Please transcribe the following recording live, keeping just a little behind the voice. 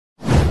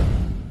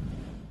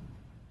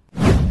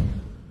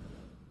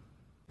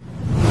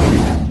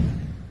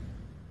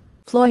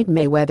Floyd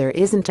Mayweather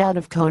isn't out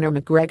of Conor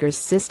McGregor's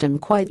system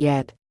quite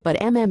yet, but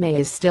MMA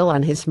is still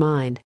on his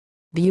mind.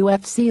 The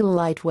UFC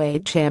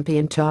lightweight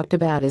champion talked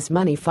about his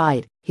money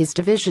fight, his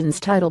division's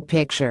title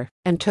picture,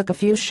 and took a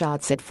few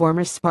shots at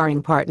former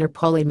sparring partner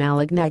paulie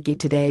Malignaggi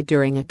today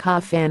during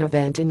a fan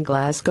event in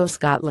Glasgow,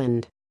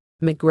 Scotland.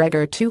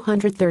 McGregor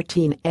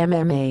 213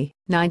 MMA,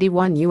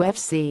 91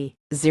 UFC,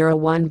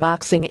 01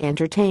 boxing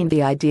entertained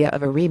the idea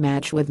of a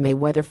rematch with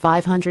Mayweather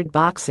 500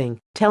 boxing,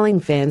 telling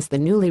fans the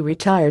newly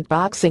retired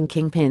boxing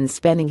kingpin's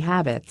spending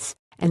habits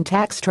and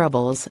tax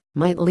troubles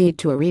might lead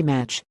to a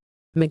rematch.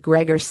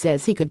 McGregor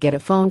says he could get a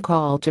phone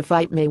call to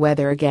fight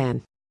Mayweather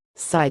again.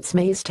 Cites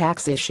May's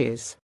tax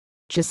issues.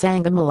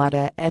 Chisanga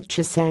Mulata at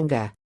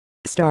Chisanga.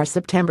 Star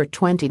September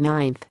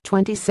 29,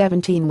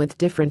 2017. With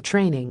different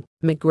training,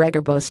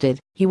 McGregor boasted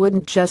he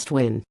wouldn't just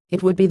win,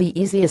 it would be the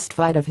easiest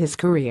fight of his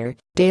career.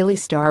 Daily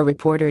Star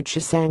reporter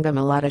Chisanga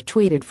Mulata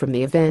tweeted from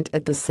the event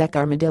at the SEC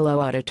Armadillo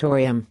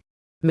Auditorium.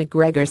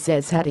 McGregor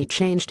says had he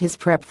changed his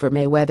prep for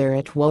Mayweather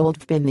it would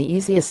have been the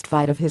easiest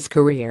fight of his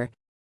career.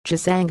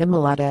 Chisanga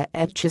Mulata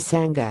at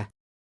Chisanga.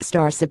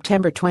 Star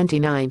September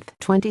 29,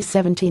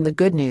 2017. The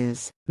good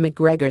news,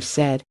 McGregor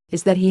said,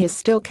 is that he is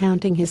still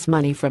counting his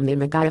money from the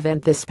mega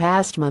event this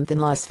past month in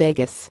Las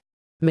Vegas.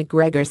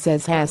 McGregor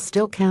says he is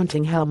still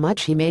counting how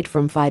much he made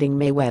from fighting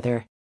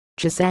Mayweather.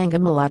 Chisanga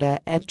Mulata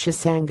at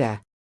Chisanga.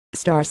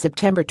 Star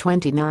September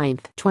 29,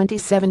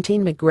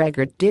 2017.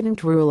 McGregor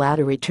didn't rule out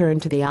a return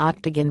to the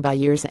octagon by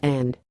year's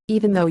end,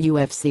 even though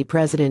UFC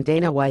president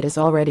Dana White has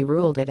already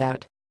ruled it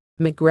out.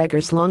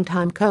 McGregor's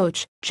longtime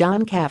coach,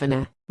 John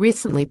Kavanagh,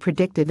 recently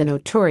predicted the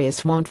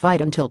Notorious won't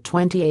fight until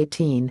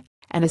 2018,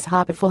 and is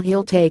hopeful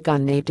he'll take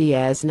on Nate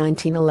Diaz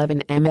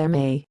 1911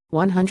 MMA,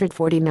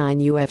 149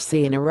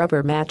 UFC in a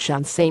rubber match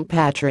on St.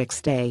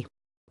 Patrick's Day.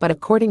 But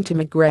according to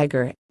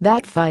McGregor,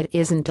 that fight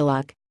isn't a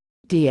lock.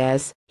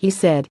 Diaz, he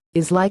said,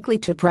 is likely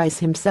to price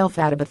himself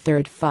out of a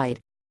third fight.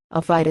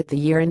 A fight at the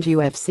year-end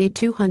UFC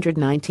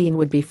 219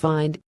 would be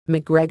fine,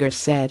 McGregor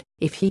said,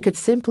 if he could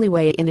simply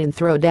weigh in and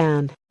throw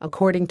down,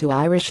 according to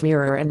Irish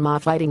Mirror and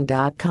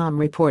MyFighting.com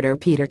reporter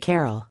Peter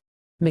Carroll.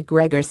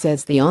 McGregor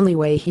says the only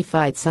way he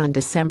fights on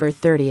December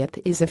 30th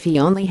is if he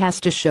only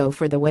has to show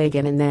for the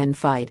weigh-in and then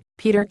fight.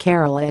 Peter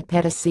Carroll at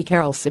Pettis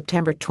Carroll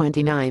September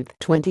 29,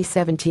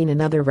 2017.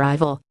 Another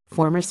rival,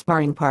 former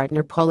sparring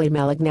partner paulie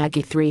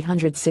Malignaggi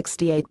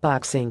 368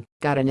 boxing,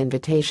 got an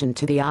invitation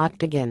to the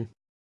octagon.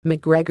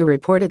 McGregor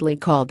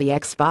reportedly called the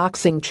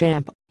ex-boxing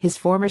champ, his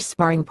former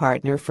sparring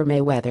partner for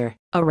Mayweather,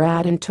 a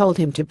rat and told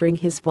him to bring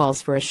his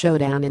balls for a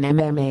showdown in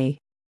MMA.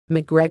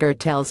 McGregor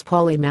tells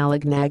paulie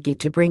Malignaggi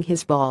to bring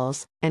his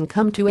balls and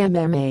come to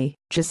MMA.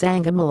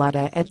 Chisanga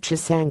Mulata at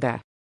Chisanga.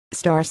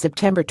 Star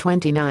September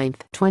 29,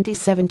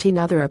 2017.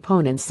 Other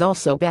opponents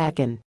also back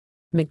in.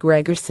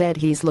 McGregor said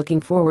he's looking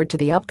forward to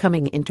the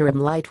upcoming interim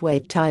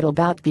lightweight title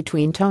bout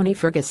between Tony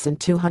Ferguson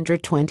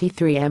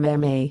 223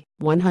 MMA,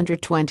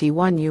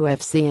 121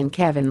 UFC and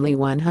Kevin Lee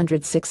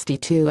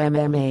 162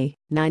 MMA,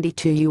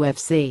 92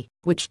 UFC,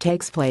 which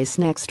takes place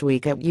next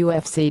week at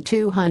UFC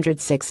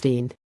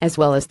 216, as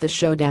well as the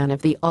showdown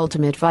of the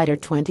Ultimate Fighter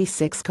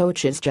 26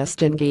 coaches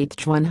Justin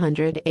Gaethje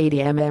 180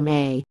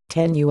 MMA,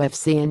 10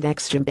 UFC and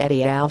ex-champ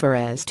Eddie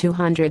Alvarez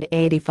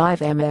 285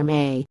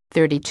 MMA,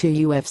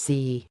 32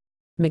 UFC.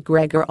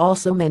 McGregor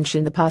also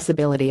mentioned the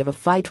possibility of a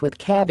fight with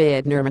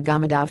Khabib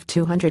Nurmagomedov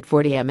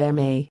 240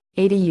 MMA,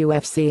 80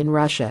 UFC in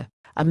Russia,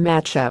 a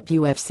matchup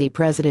UFC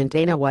president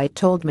Dana White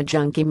told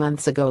McJunkie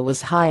months ago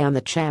was high on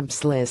the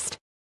champs list.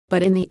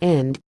 But in the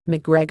end,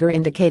 McGregor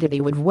indicated he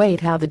would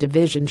wait how the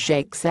division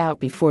shakes out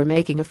before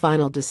making a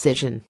final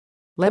decision.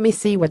 Let me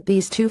see what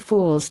these two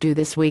fools do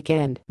this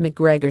weekend,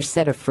 McGregor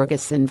said of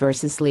Ferguson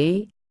vs.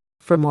 Lee.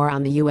 For more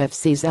on the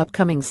UFC's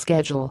upcoming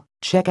schedule,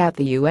 check out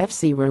the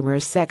UFC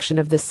rumors section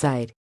of the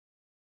site.